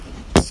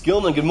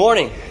Skillman, good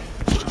morning.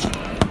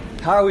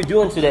 How are we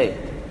doing today?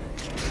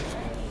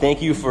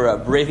 Thank you for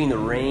braving the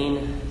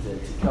rain to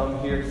come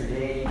here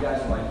today. You guys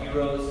are my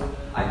heroes.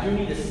 I do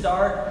need to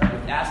start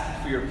with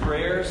asking for your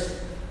prayers.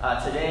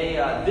 Today,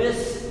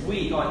 this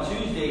week, on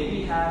Tuesday,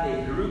 we have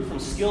a group from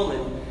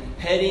Skillman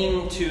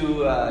heading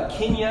to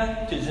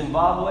Kenya, to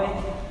Zimbabwe,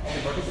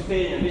 to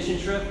participate in a mission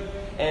trip.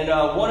 And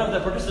one of the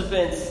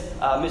participants,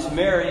 Miss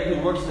Mary,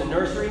 who works in the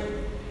nursery,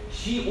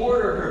 she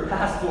ordered her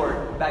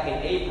passport back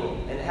in April,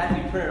 and it had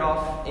to be printed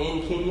off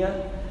in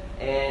Kenya,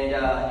 and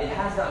it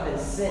has not been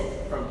sent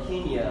from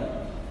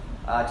Kenya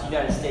to the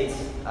United States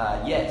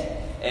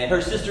yet. And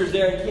her sister's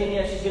there in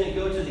Kenya. She's going to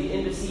go to the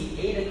embassy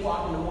 8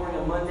 o'clock in the morning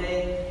on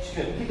Monday. She's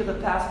going to pick up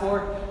the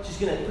passport. She's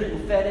going to put it in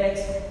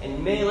FedEx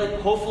and mail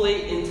it,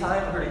 hopefully in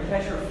time for her to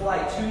catch her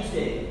flight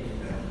Tuesday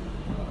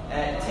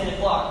at 10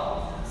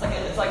 o'clock.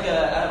 It's like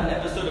out of an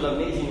episode of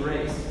Amazing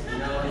Race. You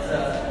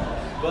know,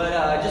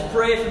 But just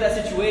pray for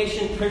that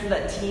situation. Pray for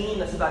that team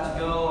that's about to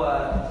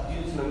go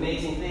do some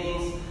amazing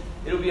things.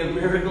 It'll be a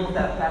miracle if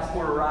that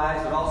passport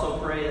arrives, but also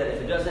pray that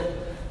if it doesn't,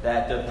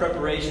 that the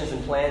preparations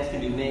and plans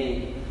can be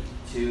made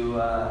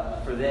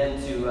for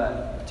them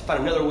to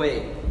find another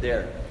way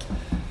there.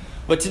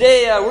 But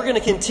today we're going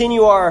to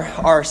continue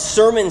our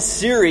sermon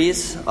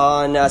series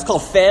on, it's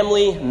called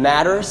Family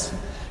Matters.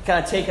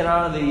 Kind of taken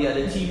out of the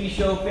TV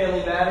show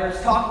Family Matters,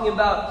 talking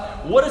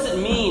about what does it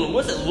mean,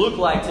 what does it look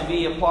like to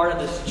be a part of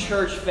this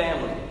church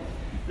family.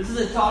 This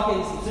isn't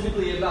talking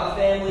specifically about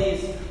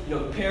families,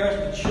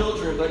 parents with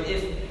children, but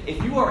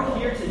if you are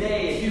here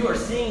today, if you are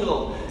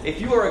single,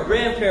 if you are a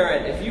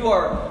grandparent, if you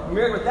are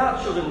married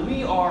without children,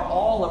 we are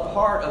all a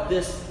part of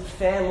this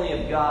family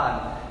of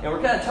God. And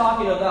we're kind of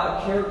talking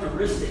about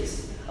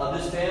characteristics of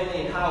this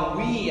family and how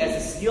we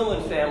as a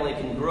Skillman family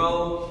can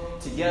grow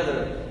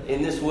together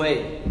in this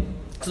way.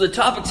 So the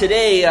topic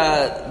today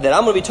that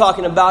I'm going to be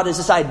talking about is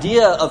this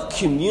idea of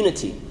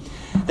community.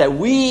 That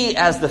we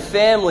as the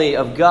family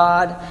of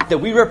God, that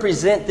we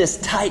represent this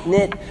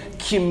tight-knit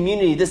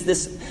community,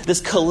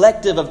 this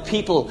collective of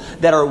people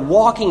that are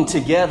walking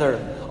together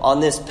on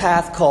this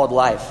path called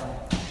life.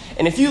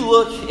 And if you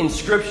look in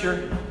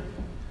Scripture,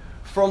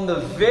 from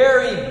the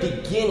very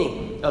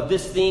beginning of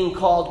this thing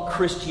called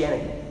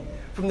Christianity,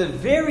 from the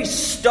very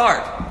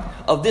start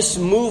of this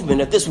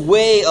movement, of this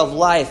way of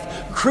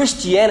life,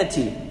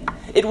 Christianity,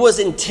 it was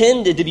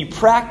intended to be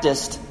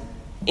practiced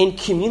in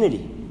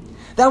community.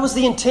 That was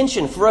the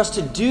intention, for us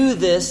to do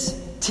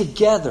this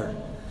together,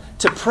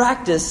 to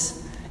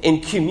practice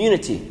in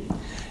community.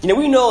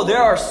 We know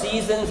there are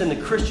seasons in the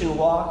Christian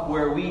walk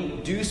where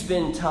we do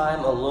spend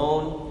time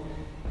alone,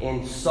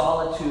 in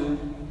solitude,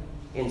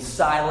 in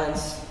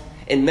silence,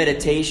 in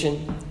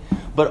meditation.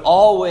 But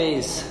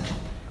always,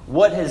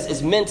 what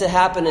is meant to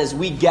happen is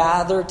we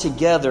gather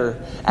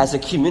together as a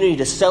community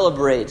to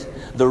celebrate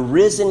the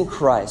risen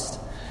Christ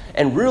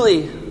and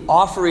really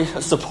offering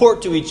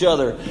support to each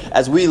other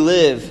as we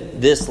live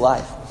this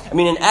life.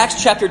 In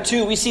Acts chapter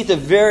 2, we see at the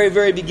very,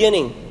 very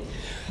beginning,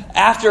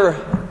 after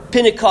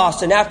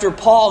Pentecost and after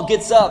Paul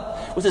gets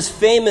up with his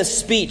famous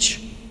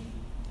speech,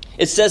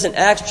 it says in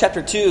Acts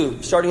chapter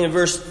 2, starting in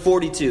verse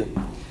 42,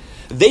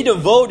 they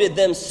devoted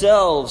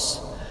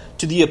themselves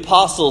to the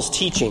apostles'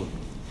 teaching,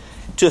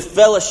 to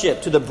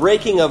fellowship, to the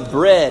breaking of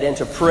bread, and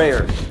to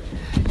prayer.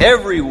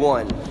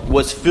 Everyone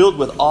was filled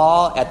with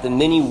awe at the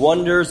many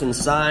wonders and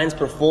signs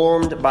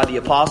performed by the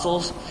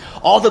apostles.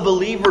 All the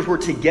believers were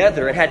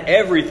together and had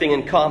everything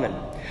in common.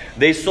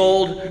 They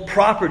sold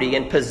property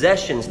and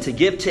possessions to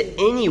give to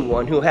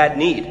anyone who had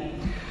need.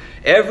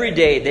 Every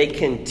day they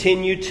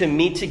continued to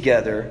meet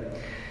together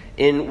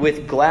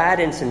with glad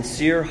and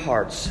sincere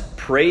hearts,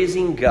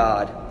 praising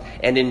God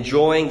and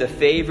enjoying the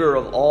favor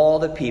of all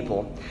the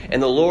people.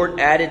 And the Lord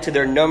added to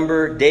their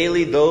number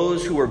daily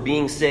those who were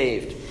being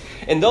saved.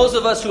 And those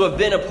of us who have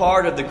been a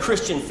part of the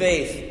Christian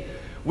faith,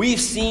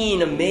 we've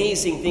seen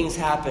amazing things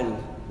happen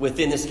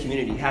within this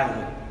community,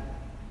 haven't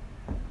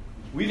we?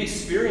 We've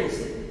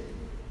experienced it.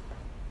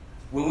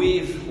 When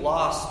we've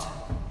lost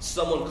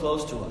someone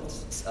close to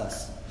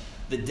us,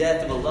 the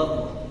death of a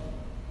loved one,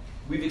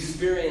 we've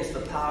experienced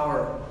the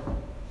power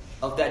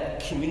of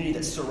that community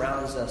that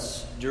surrounds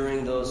us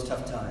during those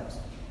tough times.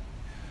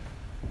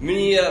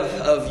 Many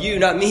of you,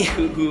 not me,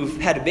 who've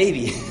had a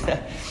baby,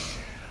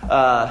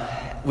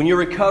 when you're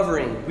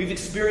recovering, we've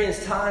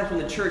experienced times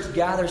when the church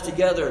gathers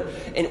together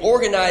and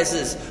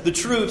organizes the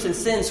troops and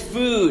sends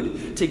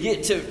food to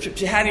get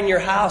to have in your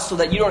house so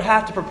that you don't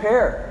have to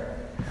prepare.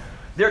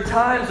 There are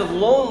times of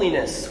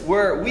loneliness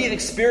where we have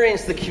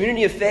experienced the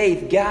community of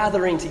faith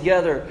gathering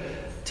together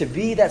to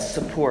be that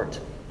support.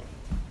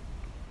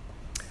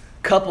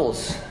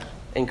 Couples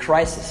in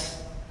crisis,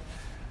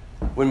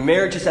 when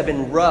marriages have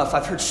been rough,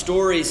 I've heard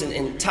stories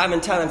and time,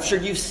 I'm sure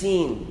you've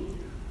seen,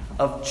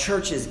 of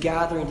churches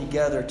gathering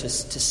together to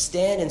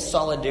stand in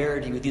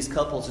solidarity with these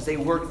couples as they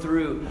work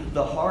through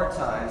the hard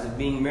times of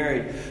being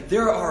married.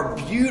 There are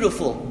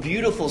beautiful,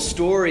 beautiful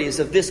stories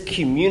of this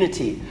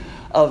community,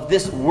 of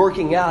this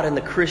working out in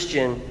the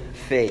Christian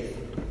faith.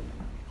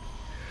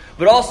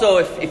 But also,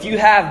 if you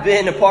have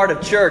been a part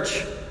of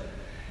church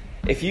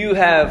if you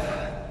have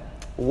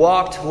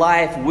walked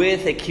life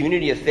with a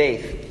community of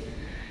faith,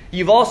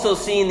 you've also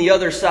seen the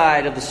other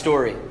side of the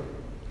story.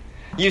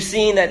 You've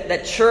seen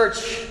that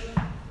church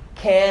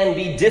can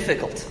be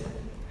difficult.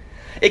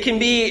 It can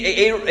be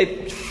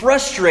a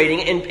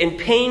frustrating and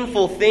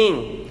painful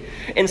thing.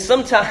 And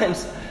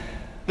sometimes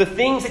the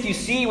things that you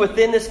see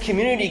within this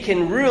community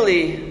can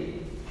really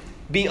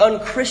be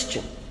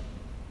unchristian,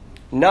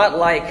 not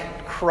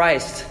like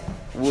Christ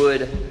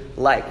would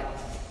like.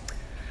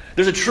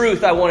 There's a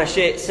truth I want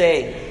to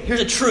say. Here's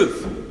a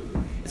truth,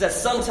 is that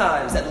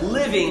sometimes that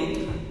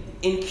living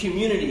in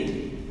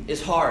community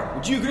is hard.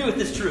 Would you agree with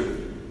this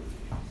truth?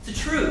 It's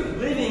the truth.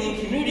 Living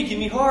in community can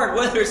be hard,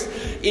 whether it's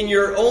in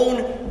your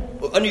own,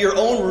 under your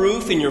own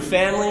roof, in your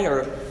family,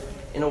 or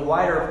in a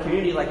wider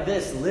community like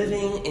this.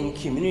 Living in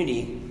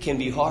community can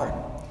be hard.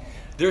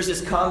 There's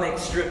this comic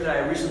strip that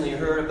I recently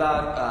heard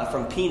about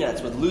from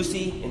Peanuts with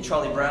Lucy and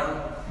Charlie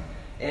Brown.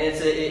 And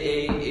it's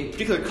a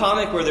particular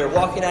comic where they're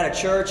walking out of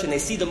church and they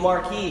see the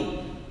marquee.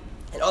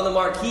 And on the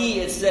marquee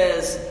it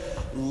says,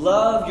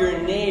 "Love your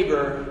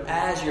neighbor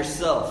as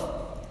yourself."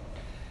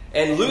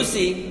 And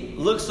Lucy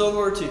looks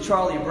over to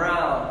Charlie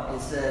Brown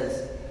and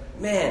says,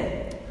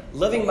 "Man,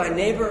 loving my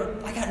neighbor,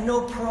 I got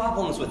no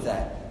problems with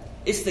that.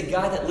 It's the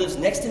guy that lives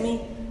next to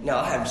me, now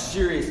I have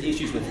serious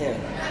issues with him."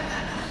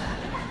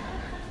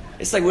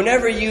 It's like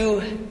whenever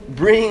you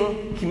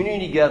bring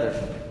community together,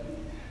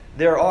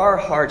 there are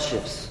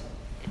hardships.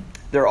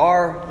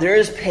 There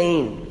is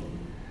pain.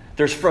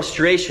 There's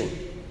frustration.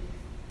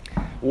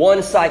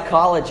 One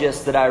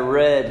psychologist that I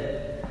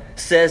read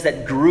says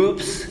that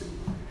groups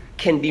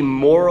can be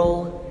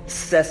moral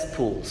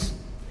cesspools.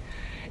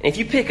 And if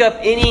you pick up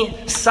any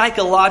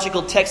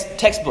psychological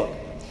textbook,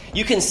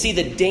 you can see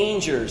the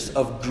dangers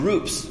of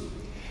groups.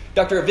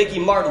 Dr. Vicki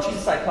Martin, she's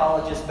a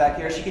psychologist back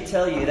here, she could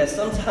tell you that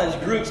sometimes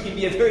groups can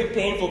be a very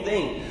painful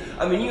thing.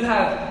 I mean, you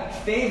have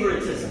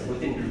favoritism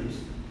within groups.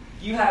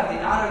 You have the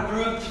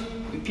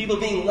out-of-group, people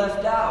being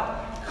left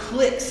out,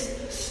 cliques,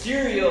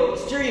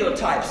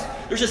 stereotypes.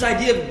 There's this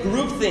idea of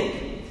groupthink,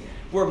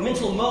 where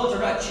mental modes are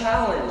not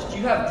challenged.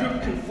 You have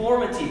group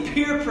conformity,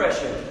 peer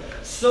pressure,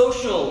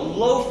 social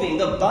loafing,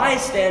 the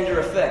bystander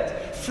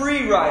effect,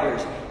 free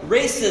riders,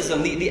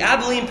 racism, the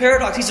Abilene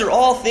paradox. These are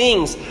all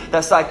things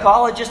that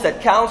psychologists,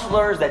 that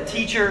counselors, that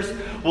teachers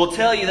will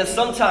tell you that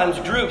sometimes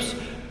groups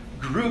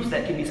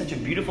that can be such a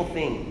beautiful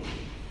thing.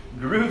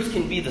 Groups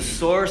can be the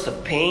source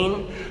of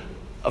pain,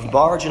 of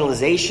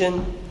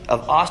marginalization,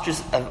 of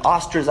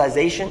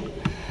ostracization.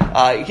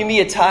 It can be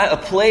a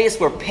place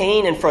where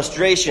pain and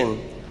frustration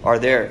are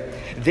there.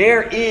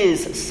 There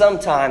is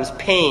sometimes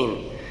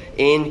pain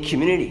in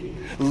community.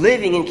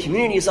 Living in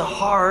community is a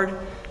hard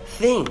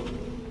thing.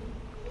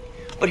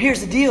 But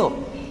here's the deal.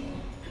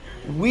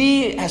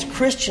 We as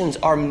Christians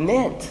are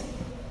meant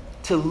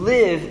to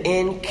live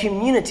in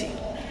community.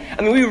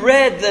 I mean, we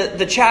read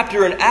the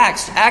chapter in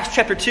Acts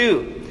chapter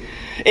 2.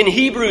 In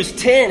Hebrews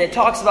 10, it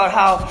talks about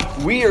how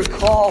we are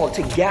called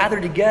to gather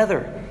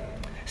together.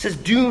 It says,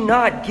 "Do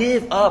not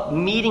give up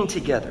meeting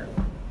together."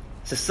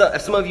 So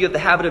some of you have the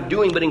habit of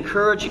doing, but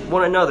encourage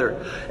one another,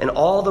 and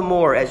all the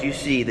more as you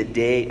see the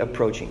day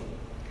approaching.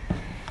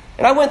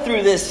 And I went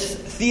through this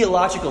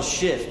theological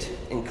shift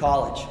in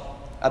college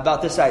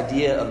about this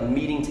idea of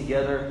meeting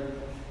together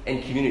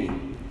and community.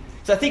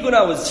 So I think when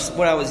I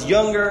was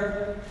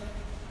younger,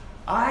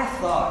 I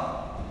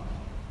thought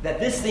that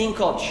this thing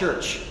called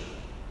church,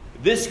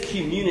 this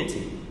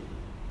community,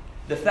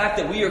 the fact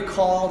that we are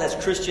called as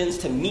Christians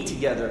to meet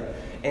together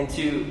and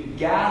to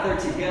gather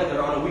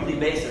together on a weekly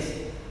basis,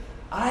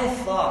 I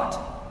thought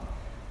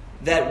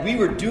that we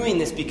were doing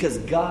this because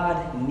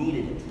God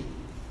needed it.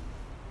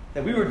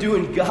 That we were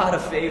doing God a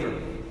favor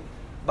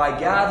by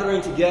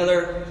gathering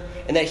together,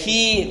 and that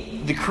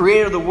He, the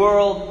creator of the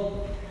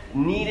world,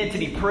 needed to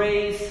be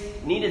praised,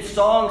 needed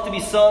songs to be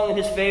sung in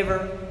His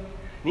favor,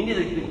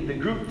 needed the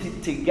group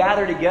to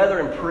gather together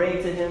and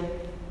pray to Him.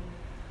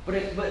 But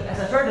as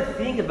I started to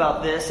think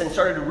about this and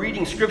started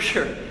reading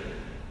Scripture,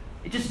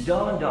 it just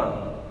dawned on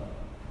me.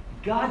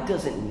 God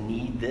doesn't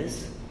need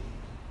this.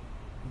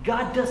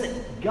 God doesn't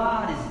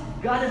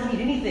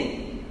need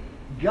anything.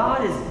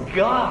 God is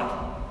God.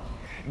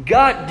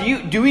 God,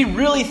 do we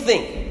really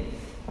think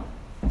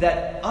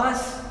that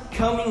us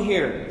coming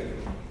here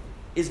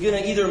is going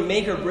to either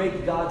make or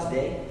break God's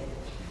day?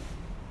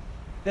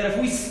 That if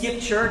we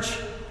skip church,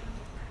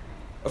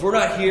 if we're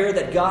not here,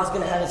 that God's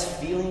going to have His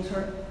feelings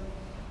hurt?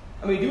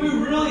 I mean, do we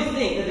really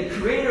think that the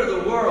creator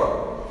of the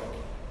world,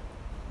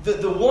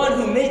 the one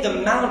who made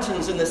the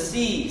mountains and the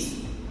seas,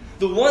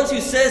 the ones who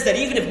says that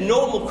even if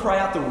no one will cry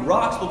out, the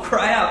rocks will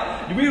cry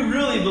out, do we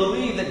really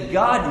believe that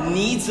God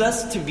needs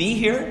us to be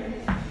here?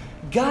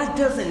 God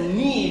doesn't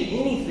need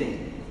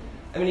anything.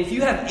 I mean, if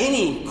you have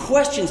any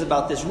questions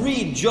about this,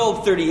 read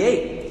Job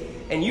 38,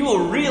 and you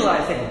will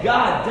realize that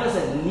God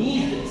doesn't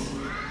need this.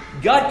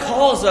 God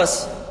calls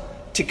us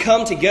to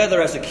come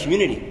together as a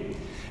community.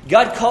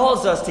 God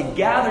calls us to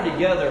gather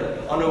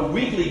together on a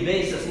weekly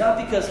basis, not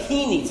because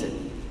He needs it,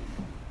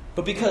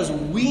 but because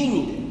we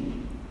need it.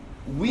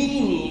 We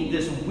need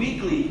this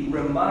weekly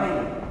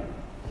reminder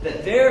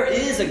that there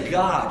is a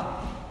God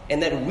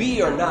and that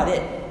we are not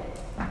it.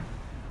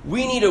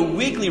 We need a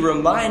weekly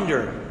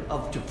reminder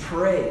to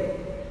pray.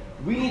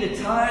 We need a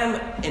time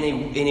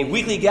in a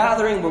weekly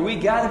gathering where we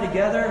gather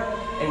together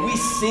and we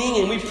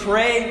sing and we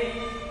pray.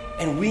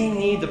 And we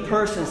need the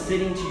person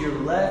sitting to your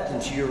left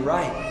and to your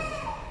right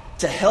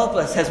to help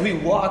us as we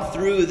walk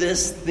through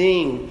this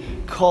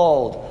thing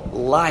called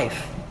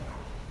life.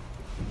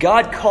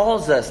 God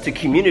calls us to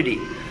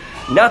community,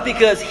 not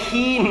because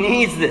He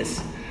needs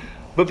this,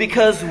 but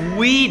because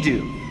we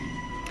do.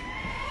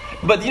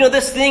 But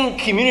this thing,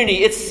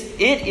 community, it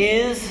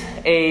is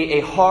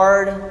a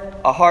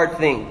hard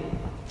thing.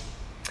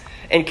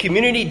 And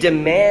community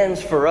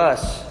demands for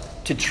us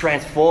to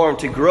transform,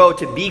 to grow,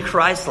 to be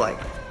Christ-like.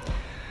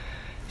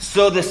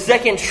 So the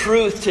second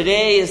truth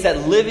today is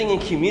that living in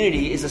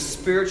community is a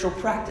spiritual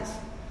practice.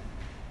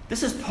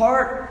 This is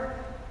part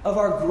of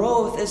our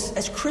growth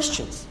as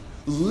Christians,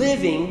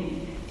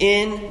 living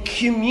in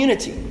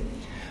community.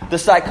 The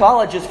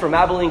psychologist from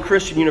Abilene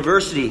Christian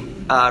University,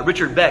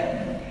 Richard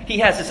Beck, he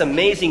has this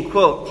amazing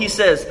quote. He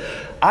says,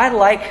 "I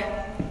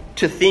like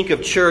to think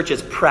of church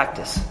as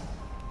practice,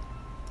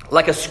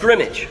 like a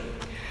scrimmage.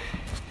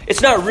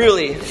 It's not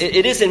really,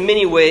 it is in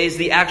many ways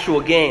the actual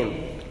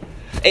game.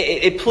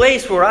 A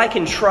place where I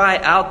can try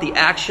out the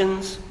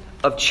actions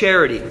of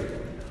charity,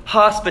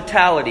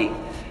 hospitality,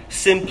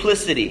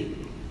 simplicity,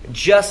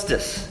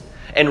 justice,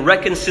 and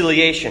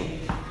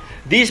reconciliation.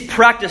 These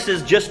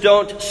practices just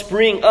don't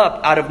spring up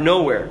out of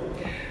nowhere.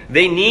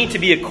 They need to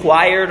be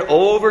acquired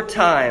over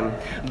time,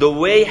 the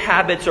way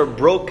habits are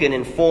broken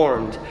and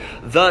formed.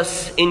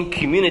 Thus, in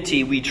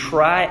community, we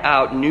try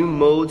out new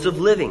modes of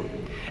living.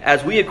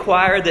 As we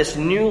acquire this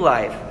new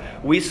life,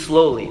 we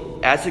slowly,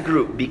 as a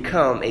group,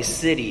 become a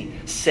city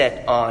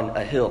set on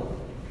a hill."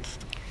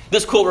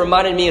 This quote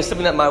reminded me of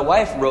something that my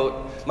wife wrote.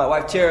 My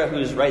wife, Tara,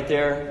 who's right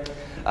there,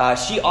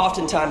 she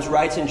oftentimes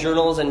writes in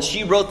journals, and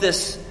she wrote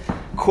this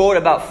quote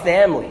about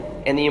family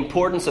and the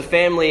importance of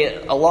family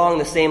along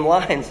the same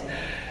lines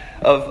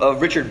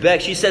of Richard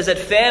Beck. She says that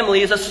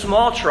family is a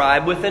small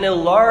tribe within a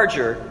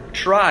larger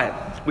tribe,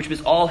 which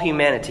is all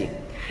humanity.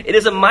 It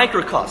is a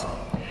microcosm,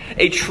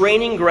 a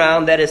training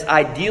ground that is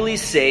ideally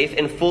safe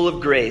and full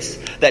of grace,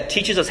 that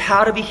teaches us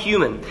how to be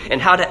human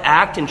and how to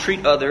act and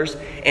treat others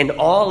and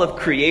all of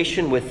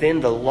creation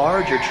within the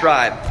larger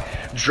tribe,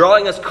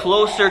 drawing us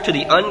closer to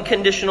the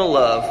unconditional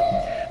love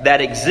that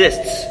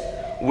exists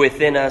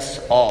within us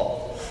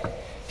all.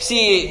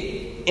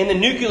 See, in the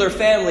nuclear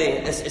family,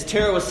 as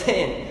Tara was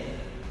saying,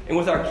 and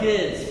with our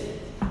kids,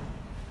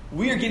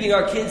 we are giving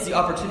our kids the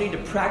opportunity to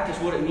practice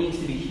what it means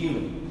to be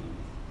human.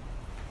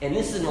 And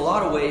this is, in a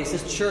lot of ways,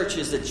 this church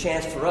is a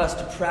chance for us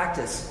to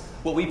practice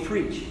what we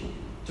preach,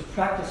 to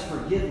practice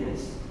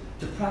forgiveness,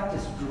 to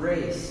practice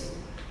grace,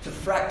 to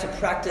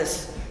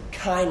practice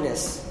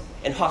kindness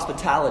and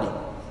hospitality.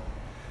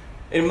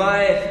 In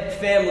my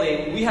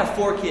family, we have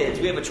 4 kids.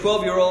 We have a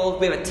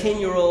 12-year-old, we have a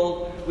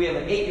 10-year-old, we have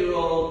an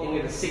 8-year-old, and we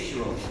have a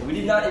 6-year-old. We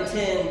did not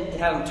intend to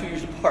have them 2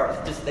 years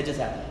apart. That just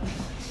happened.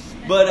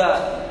 But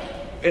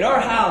in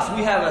our house,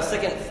 we have a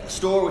second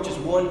store, which is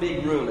one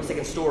big room, a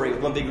second story with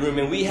one big room,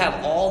 and we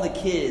have all the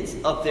kids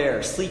up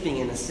there sleeping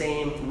in the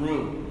same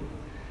room.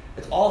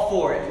 It's all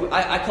 4.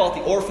 I call it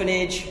the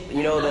orphanage,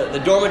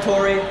 the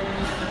dormitory.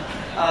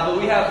 But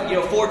we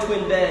have, 4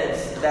 twin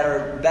beds that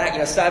are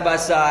back, side by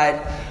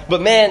side.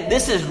 But man,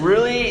 this is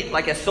really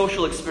like a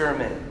social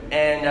experiment.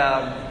 And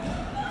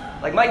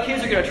my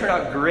kids are going to turn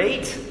out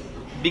great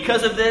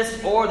because of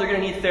this, or they're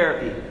going to need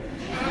therapy.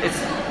 It's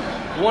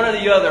one or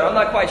the other. I'm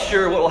not quite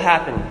sure what will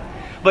happen.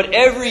 But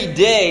every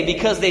day,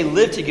 because they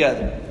live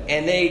together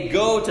and they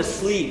go to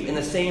sleep in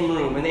the same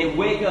room and they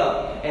wake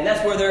up and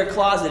that's where their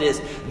closet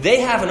is,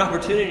 they have an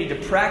opportunity to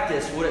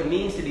practice what it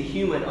means to be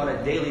human on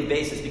a daily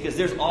basis, because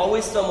there's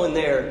always someone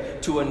there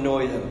to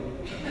annoy them.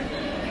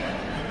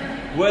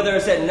 Whether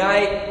it's at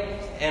night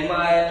and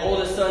my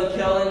oldest son,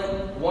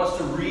 Kellen, wants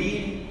to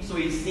read, so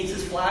he sneaks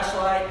his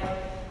flashlight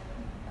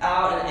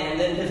out, and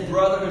then his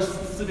brother who's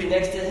sleeping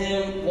next to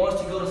him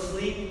wants to go to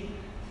sleep.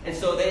 And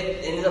so they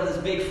ended up this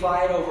big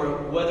fight over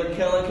whether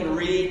Kellen can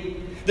read.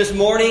 This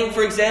morning,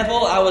 for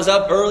example, I was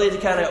up early to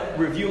kind of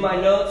review my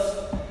notes,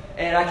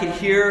 and I could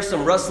hear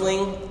some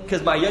rustling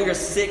because my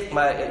youngest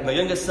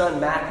son,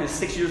 Mac, who's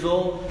 6 years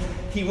old,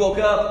 he woke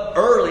up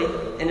early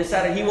and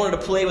decided he wanted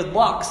to play with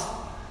blocks.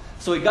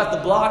 So he got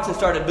the blocks and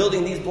started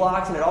building these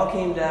blocks, and it all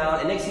came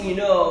down. And next thing you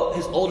know,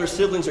 his older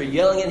siblings are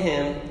yelling at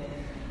him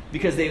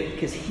because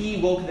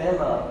he woke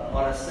them up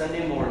on a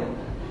Sunday morning.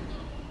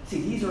 See,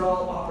 these are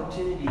all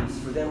opportunities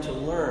for them to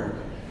learn,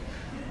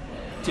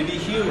 to be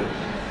human.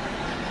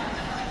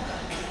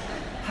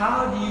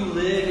 How do you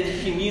live in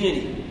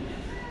community?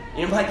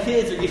 My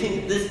kids are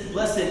getting this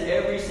lesson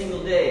every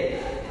single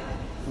day.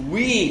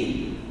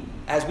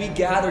 As we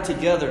gather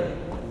together,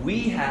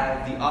 we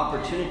have the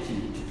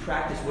opportunity to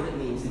practice what it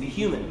means to be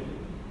human.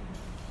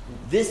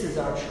 This is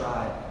our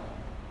tribe.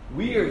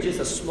 We are just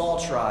a small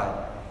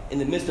tribe in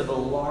the midst of a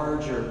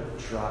larger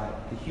tribe,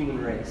 the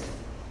human race.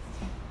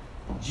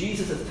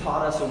 Jesus has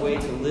taught us a way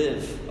to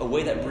live, a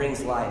way that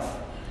brings life.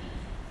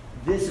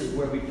 this is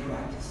where we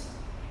practice.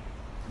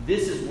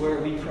 This is where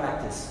we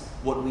practice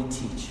what we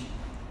teach.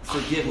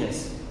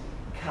 Forgiveness,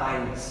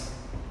 kindness,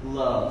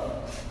 love,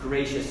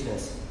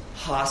 graciousness,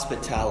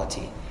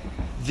 hospitality.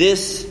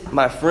 This,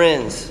 my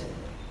friends,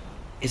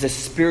 is a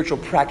spiritual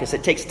practice.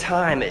 It takes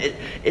time.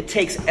 It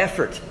takes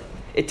effort.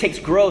 It takes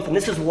growth. And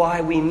this is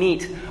why we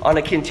meet on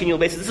a continual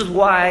basis. This is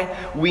why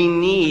we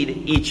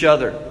need each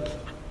other.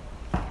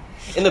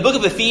 In the book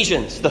of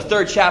Ephesians, the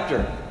 3rd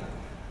chapter,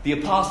 the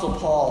Apostle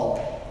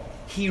Paul,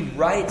 he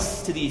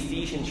writes to the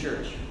Ephesian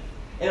church.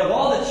 And of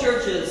all the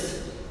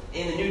churches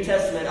in the New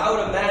Testament, I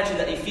would imagine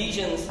that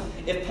Ephesians,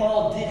 if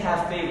Paul did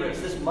have favorites,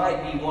 this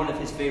might be one of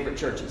his favorite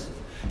churches.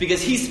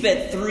 Because he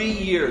spent 3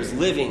 years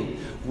living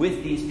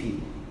with these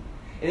people.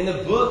 And in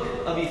the book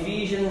of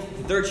Ephesians,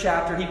 the 3rd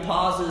chapter, he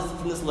pauses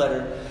from this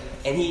letter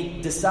and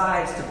he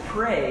decides to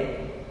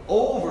pray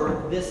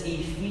over this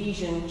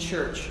Ephesian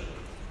church,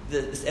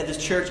 this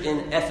church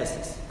in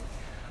Ephesus.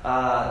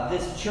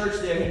 This church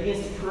there, he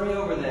begins to pray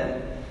over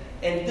them.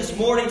 And this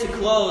morning to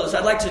close,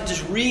 I'd like to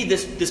just read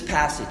this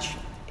passage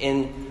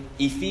in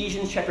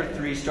Ephesians chapter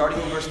 3,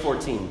 starting in verse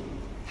 14.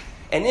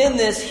 And in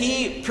this,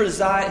 he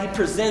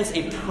presents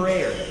a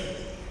prayer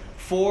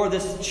for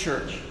this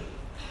church.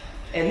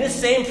 And this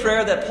same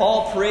prayer that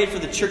Paul prayed for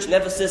the church in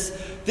Ephesus,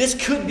 this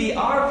could be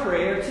our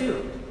prayer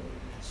too.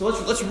 So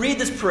let's read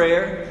this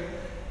prayer.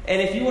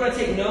 And if you want to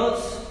take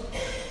notes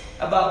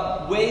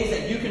about ways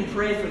that you can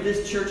pray for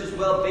this church as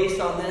well based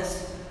on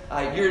this,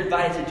 you're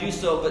invited to do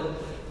so.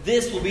 But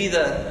this will be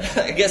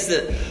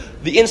the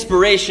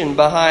inspiration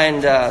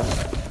behind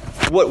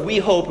what we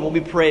hope and what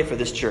we pray for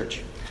this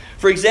church.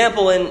 For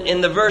example,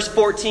 in the verse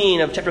 14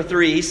 of chapter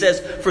 3, he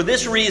says, "For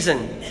this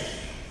reason,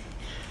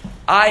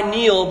 I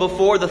kneel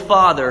before the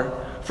Father,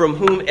 from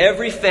whom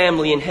every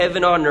family in heaven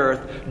and on earth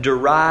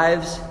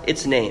derives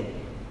its name."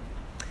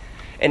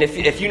 And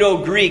if you know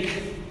Greek,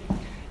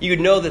 you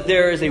would know that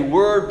there is a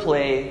word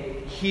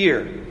play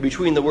here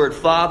between the word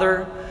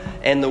father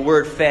and the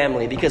word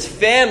family. Because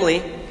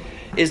family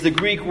is the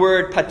Greek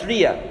word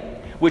patria,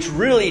 which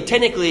really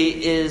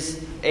technically is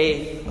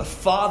a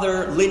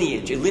father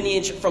lineage, a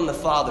lineage from the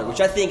Father, which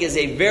I think is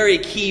a very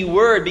key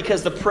word,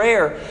 because the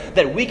prayer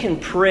that we can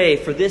pray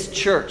for this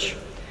church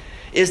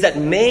is that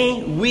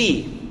may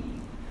we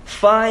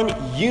find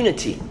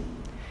unity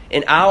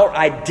in our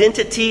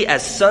identity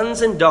as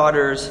sons and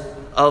daughters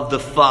of the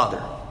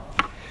Father.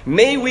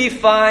 May we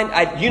find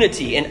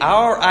unity in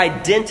our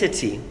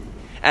identity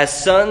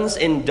as sons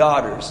and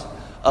daughters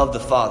of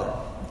the Father.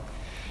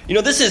 You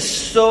know, this is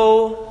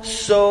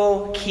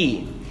so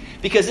key,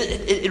 because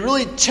it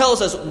really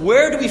tells us,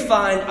 where do we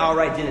find our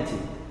identity?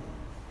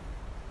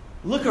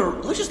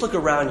 Let's just look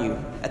around you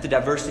at the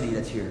diversity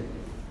that's here.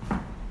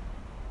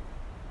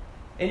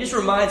 And it just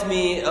reminds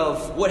me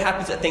of what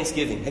happens at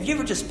Thanksgiving. Have you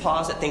ever just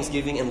paused at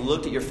Thanksgiving and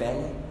looked at your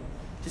family?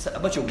 Just a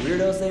bunch of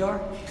weirdos they are.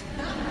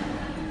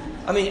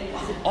 I mean,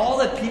 all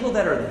the people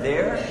that are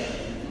there.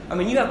 I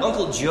mean, you have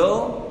Uncle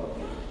Joe,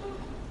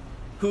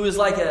 who is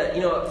like a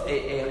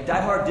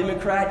diehard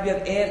Democrat. You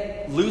have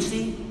Aunt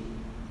Lucy,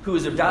 who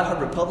is a diehard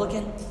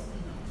Republican.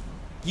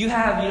 You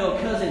have,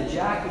 Cousin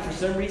Jack, who for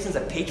some reason is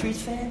a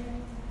Patriots fan.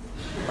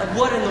 Like,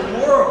 what in the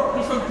world?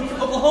 He's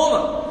from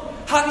Oklahoma.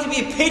 How can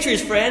you be a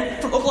Patriots fan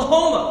from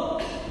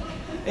Oklahoma?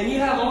 And you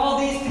have all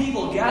these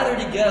people gathered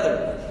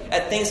together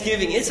at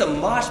Thanksgiving. It's a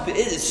mosh pit.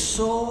 It is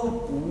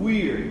so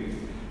weird,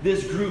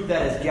 this group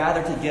that is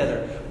gathered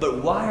together.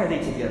 But why are they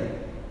together?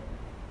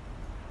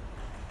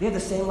 They have the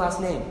same last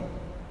name.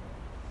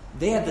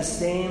 They have the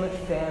same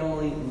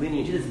family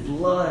lineage. It is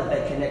blood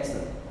that connects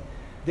them.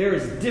 There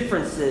is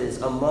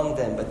differences among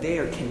them, but they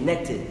are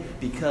connected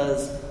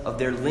because of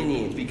their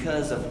lineage,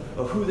 because of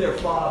who their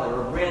father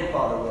or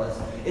grandfather was.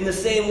 In the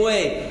same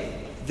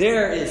way,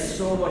 there is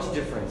so much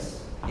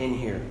difference in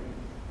here.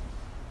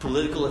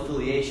 Political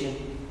affiliation,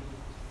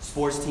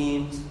 sports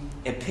teams,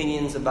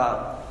 opinions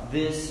about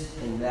this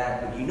and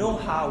that. But you know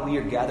how we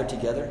are gathered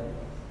together?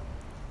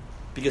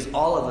 Because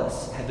all of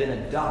us have been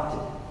adopted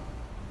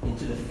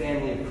into the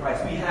family of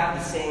Christ. We have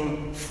the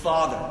same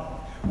Father.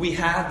 We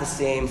have the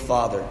same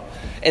Father.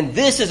 And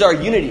this is our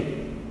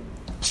unity.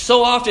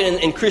 So often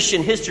in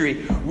Christian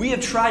history, we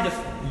have tried to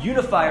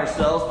unify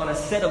ourselves on a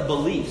set of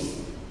beliefs.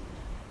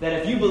 That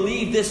if you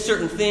believe this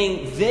certain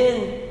thing,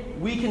 then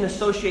we can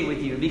associate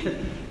with you. Because,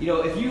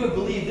 if you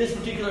believe this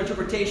particular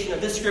interpretation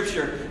of this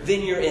scripture,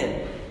 then you're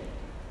in.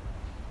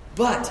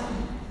 But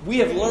we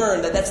have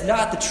learned that that's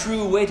not the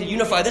true way to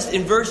unify. This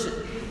in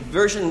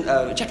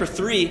chapter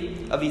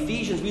 3 of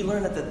Ephesians, we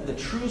learn that the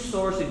true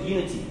source of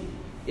unity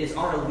is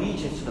our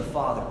allegiance to the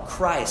Father.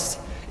 Christ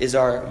is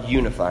our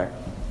unifier.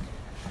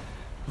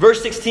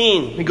 Verse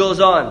 16, he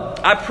goes on,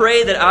 "I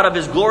pray that out of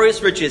his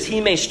glorious riches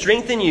he may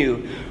strengthen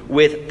you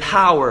with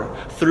power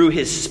through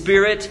his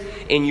Spirit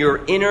in your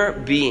inner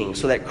being,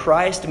 so that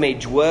Christ may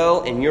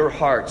dwell in your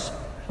hearts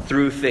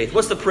through faith."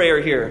 What's the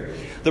prayer here?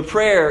 The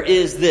prayer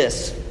is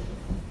this: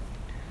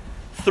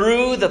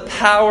 through the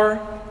power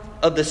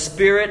of the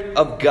Spirit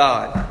of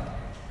God,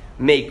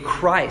 may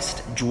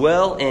Christ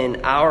dwell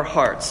in our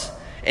hearts,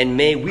 and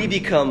may we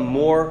become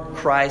more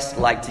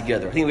Christ-like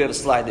together. I think we have a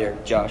slide there,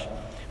 Josh,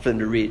 for them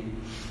to read.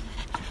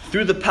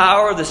 Through the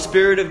power of the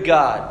Spirit of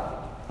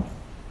God,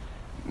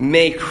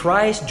 may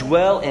Christ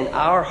dwell in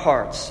our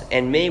hearts,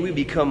 and may we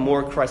become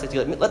more Christ-like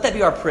together. Let that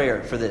be our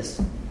prayer for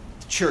this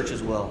church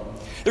as well.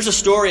 There's a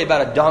story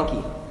about a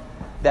donkey,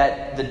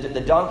 that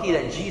the donkey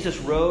that Jesus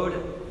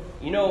rode.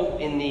 You know,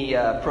 in the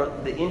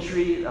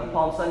entry on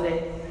Palm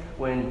Sunday,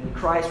 when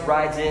Christ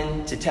rides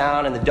into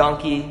town and the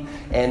donkey,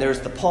 and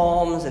there's the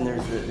palms, and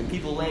there's the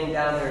people laying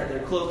down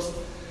their cloaks.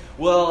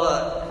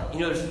 Well,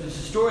 there's a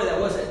story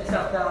that it's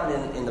not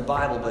found in the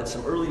Bible, but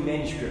some early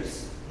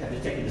manuscripts have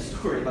detected the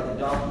story about the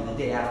donkey the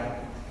day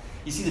after.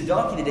 You see, the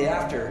donkey the day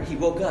after, he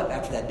woke up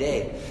after that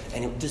day,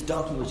 and this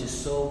donkey was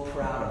just so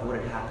proud of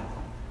what had happened.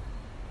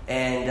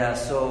 And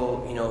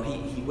so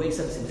he wakes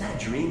up and says, was that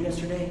a dream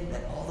yesterday?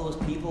 That all those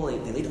people, they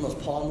laid on those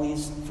palm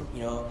leaves,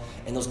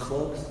 and those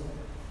cloaks?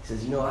 He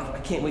says, I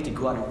can't wait to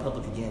go out in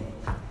public again.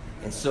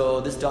 And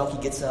so this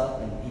donkey gets up,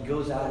 and he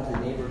goes out into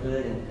the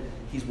neighborhood, and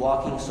he's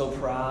walking so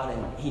proud,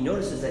 and he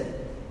notices that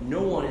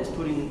no one is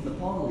putting the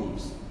palm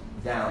leaves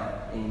down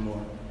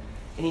anymore.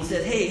 And he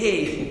says,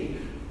 hey,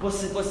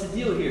 what's the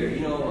deal here? You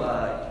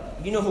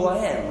know who I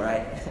am,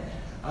 right?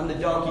 I'm the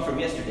donkey from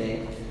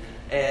yesterday.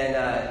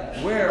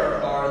 And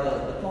where are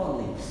the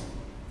palm leaves?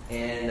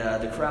 And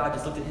the crowd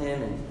just looked at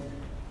him and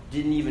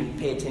didn't even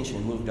pay attention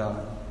and moved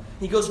on.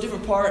 He goes to a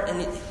different part,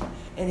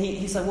 and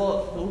he's like,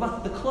 well, what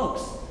about the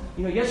cloaks?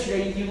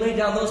 Yesterday you laid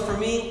down those for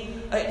me.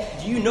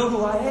 Do you know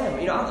who I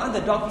am? I'm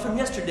the donkey from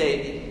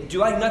yesterday.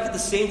 Do I not get the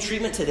same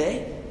treatment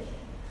today?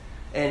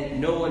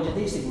 And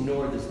they just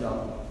ignored this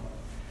donkey.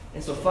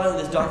 And so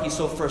finally this donkey's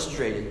so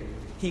frustrated,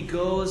 he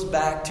goes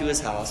back to his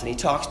house and he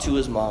talks to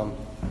his mom.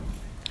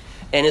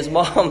 And his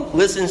mom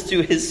listens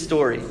to his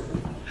story.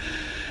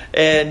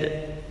 And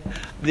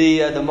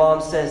the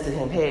mom says to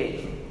him,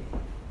 hey,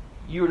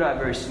 you're not a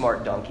very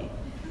smart donkey.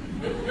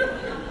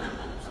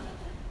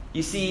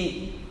 You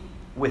see,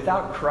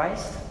 without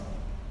Christ,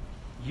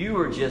 you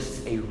are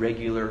just a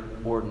regular,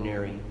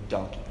 ordinary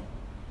donkey.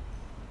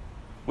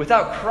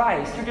 Without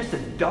Christ, you're just a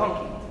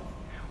donkey.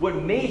 What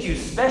made you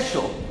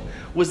special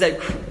was that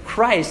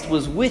Christ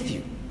was with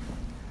you.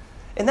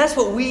 And that's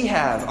what we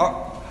have.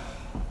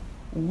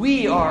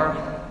 We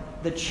are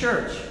the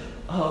church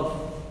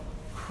of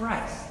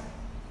Christ.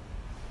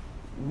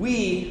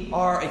 We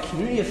are a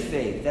community of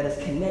faith that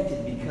is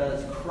connected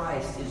because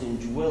Christ is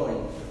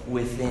indwelling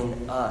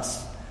within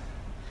us.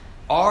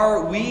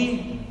 Are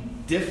we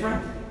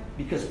different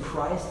because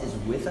Christ is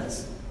with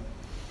us?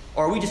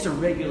 Or are we just a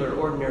regular,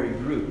 ordinary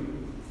group?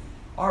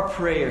 Our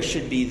prayer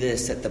should be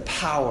this, that the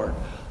power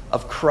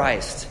of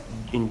Christ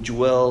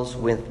indwells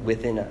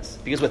within us.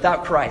 Because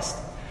without Christ,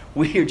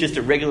 we are just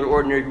a regular,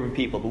 ordinary group of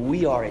people, but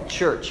we are a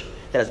church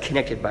that is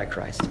connected by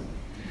Christ.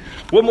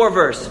 One more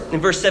verse, in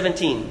verse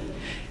 17.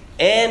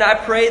 And I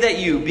pray that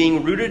you,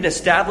 being rooted and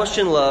established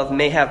in love,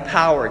 may have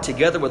power,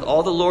 together with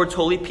all the Lord's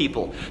holy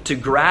people, to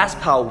grasp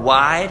how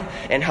wide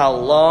and how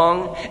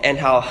long and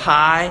how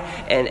high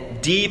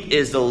and deep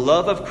is the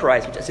love of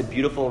Christ. Which is a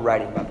beautiful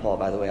writing by Paul,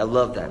 by the way. I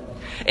love that.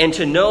 And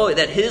to know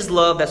that his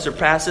love that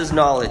surpasses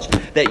knowledge,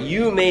 that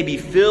you may be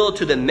filled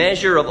to the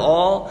measure of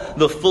all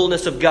the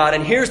fullness of God.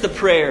 And here's the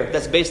prayer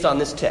that's based on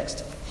this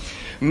text.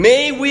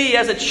 May we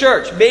as a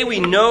church, may we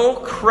know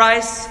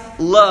Christ's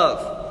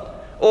love,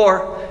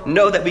 or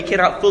know that we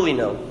cannot fully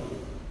know,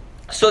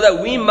 so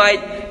that we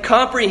might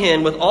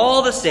comprehend with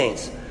all the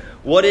saints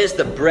what is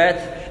the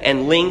breadth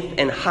and length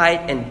and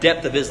height and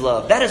depth of his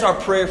love. That is our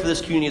prayer for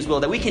this community as well,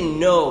 that we can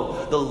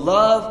know the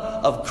love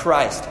of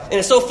Christ. And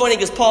it's so funny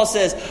because Paul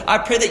says, I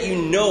pray that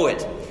you know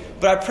it,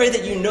 but I pray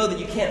that you know that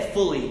you can't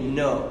fully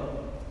know.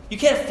 You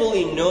can't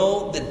fully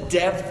know the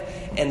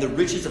depth and the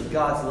riches of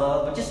God's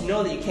love, but just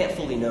know that you can't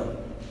fully know.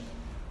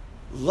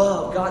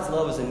 God's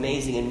love is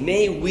amazing, and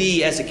may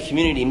we as a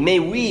community, may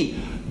we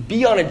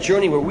be on a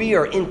journey where we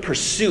are in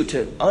pursuit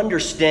to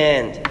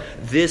understand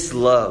this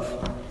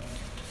love.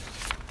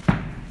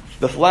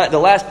 The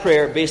last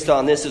prayer based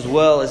on this as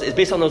well is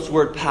based on this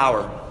word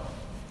power.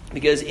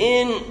 Because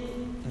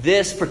in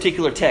this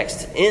particular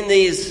text, in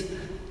these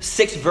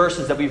 6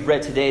 verses that we've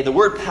read today, the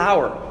word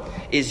power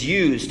is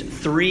used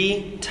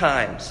 3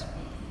 times.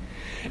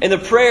 And the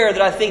prayer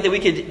that I think that we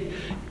could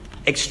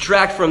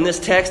extract from this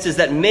text is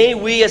that may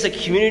we as a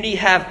community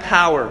have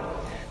power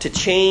to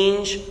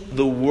change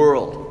the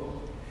world.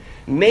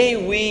 May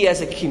we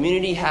as a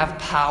community have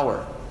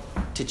power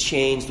to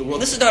change the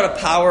world. This is not a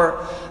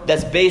power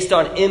that's based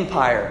on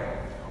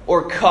empire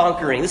or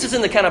conquering. This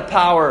isn't the kind of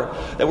power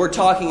that we're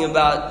talking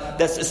about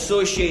that's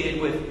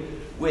associated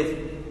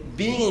with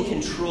being in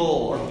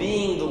control or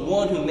being the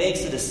one who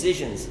makes the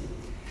decisions.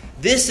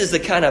 This is the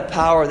kind of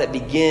power that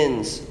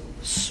begins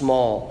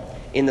small,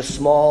 in the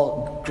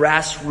small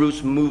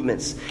grassroots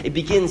movements. It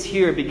begins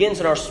here. It begins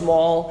in our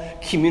small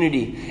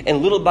community.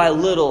 And little by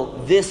little,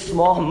 this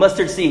small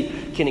mustard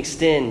seed can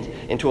extend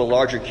into a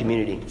larger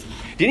community.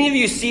 Did any of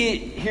you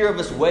hear of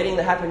this wedding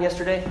that happened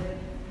yesterday?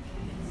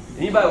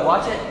 Anybody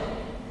watch it?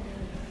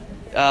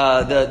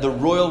 The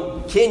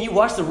royal... Ken, you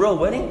watched the royal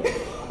wedding?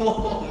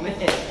 Oh, man.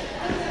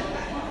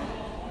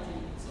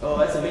 Oh,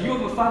 that's amazing. You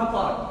woke up at 5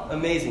 o'clock.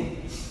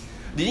 Amazing.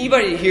 Did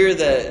anybody hear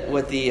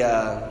what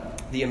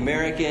the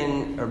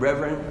American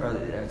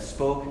Reverend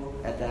spoke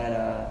at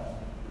that?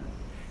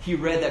 He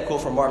read that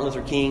quote from Martin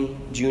Luther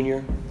King Jr.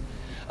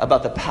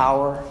 about the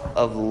power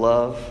of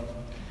love.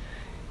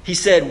 He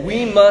said,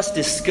 "We must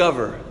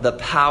discover the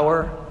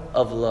power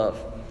of love,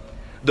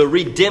 the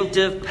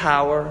redemptive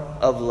power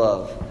of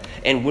love.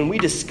 And when we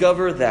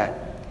discover that,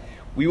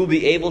 we will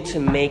be able to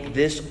make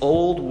this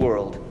old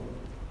world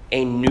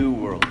a new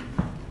world.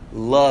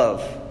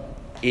 Love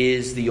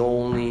is the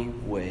only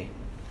way."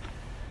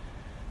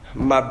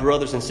 My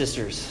brothers and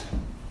sisters,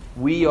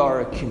 we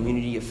are a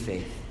community of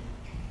faith.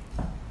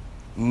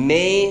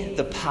 May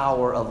the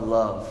power of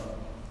love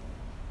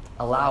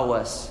allow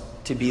us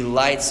to be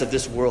lights of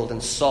this world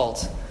and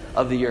salt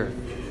of the earth.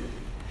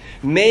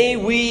 May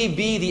we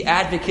be the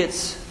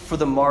advocates for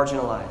the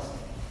marginalized.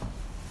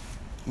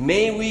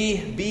 May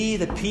we be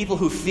the people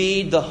who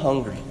feed the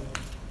hungry.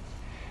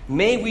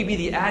 May we be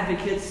the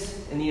advocates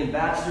and the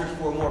ambassadors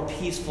for a more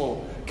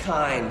peaceful,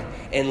 kind,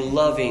 and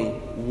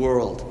loving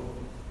world.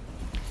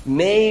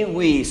 May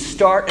we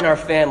start in our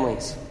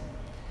families,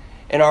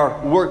 in our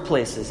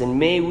workplaces, and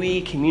may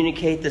we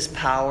communicate this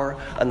power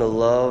and the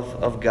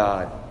love of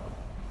God.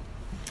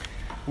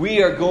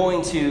 We are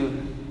going to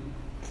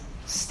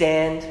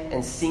stand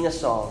and sing a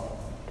song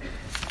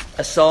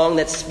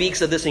that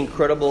speaks of this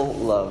incredible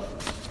love.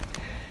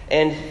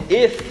 And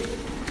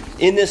if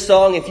in this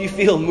song, if you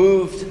feel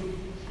moved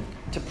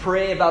to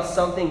pray about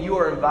something, you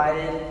are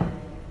invited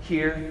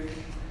here.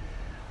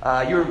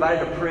 You're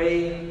invited to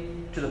pray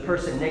to the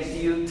person next to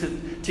you,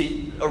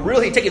 to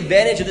really take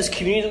advantage of this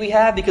community that we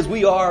have, because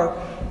we are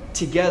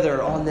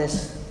together on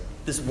this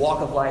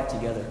walk of life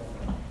together.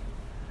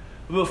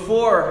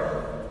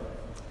 Before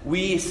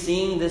we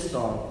sing this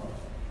song,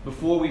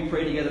 before we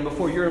pray together,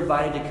 before you're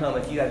invited to come,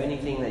 if you have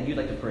anything that you'd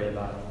like to pray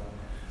about,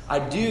 I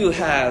do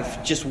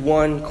have just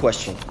one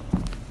question.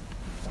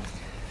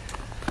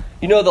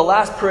 You know, the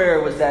last prayer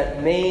was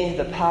that may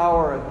the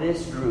power of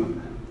this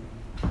group,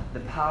 the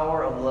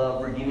power of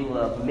love, redeeming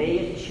love, may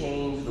it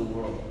change the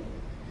world.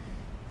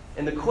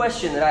 And the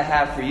question that I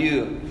have for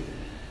you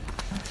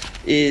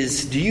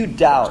is, do you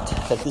doubt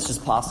that this is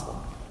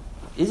possible?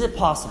 Is it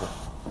possible?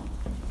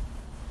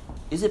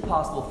 Is it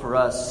possible for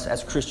us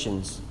as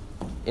Christians,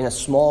 in a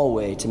small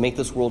way, to make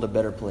this world a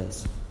better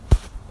place?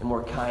 A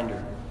more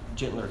kinder,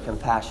 gentler,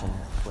 compassionate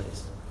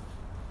place?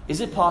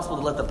 Is it possible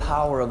to let the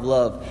power of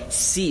love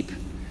seep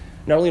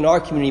not only in our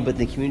community, but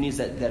the communities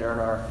that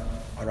are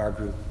on our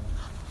group?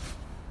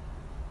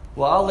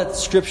 Well, I'll let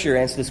Scripture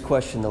answer this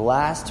question. The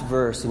last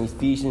verse in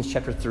Ephesians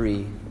chapter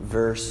 3,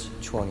 verse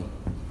 20.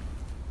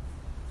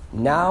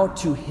 Now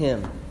to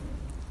him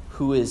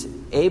who is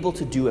able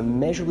to do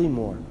immeasurably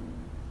more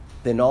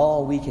than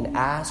all we can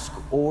ask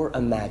or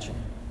imagine,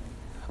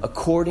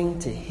 according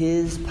to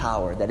his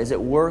power that is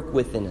at work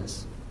within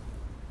us,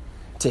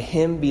 to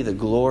him be the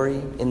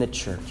glory in the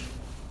church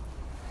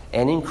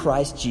and in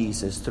Christ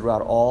Jesus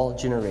throughout all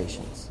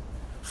generations,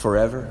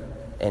 forever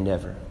and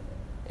ever.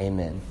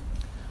 Amen.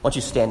 Why don't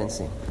you stand and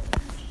sing?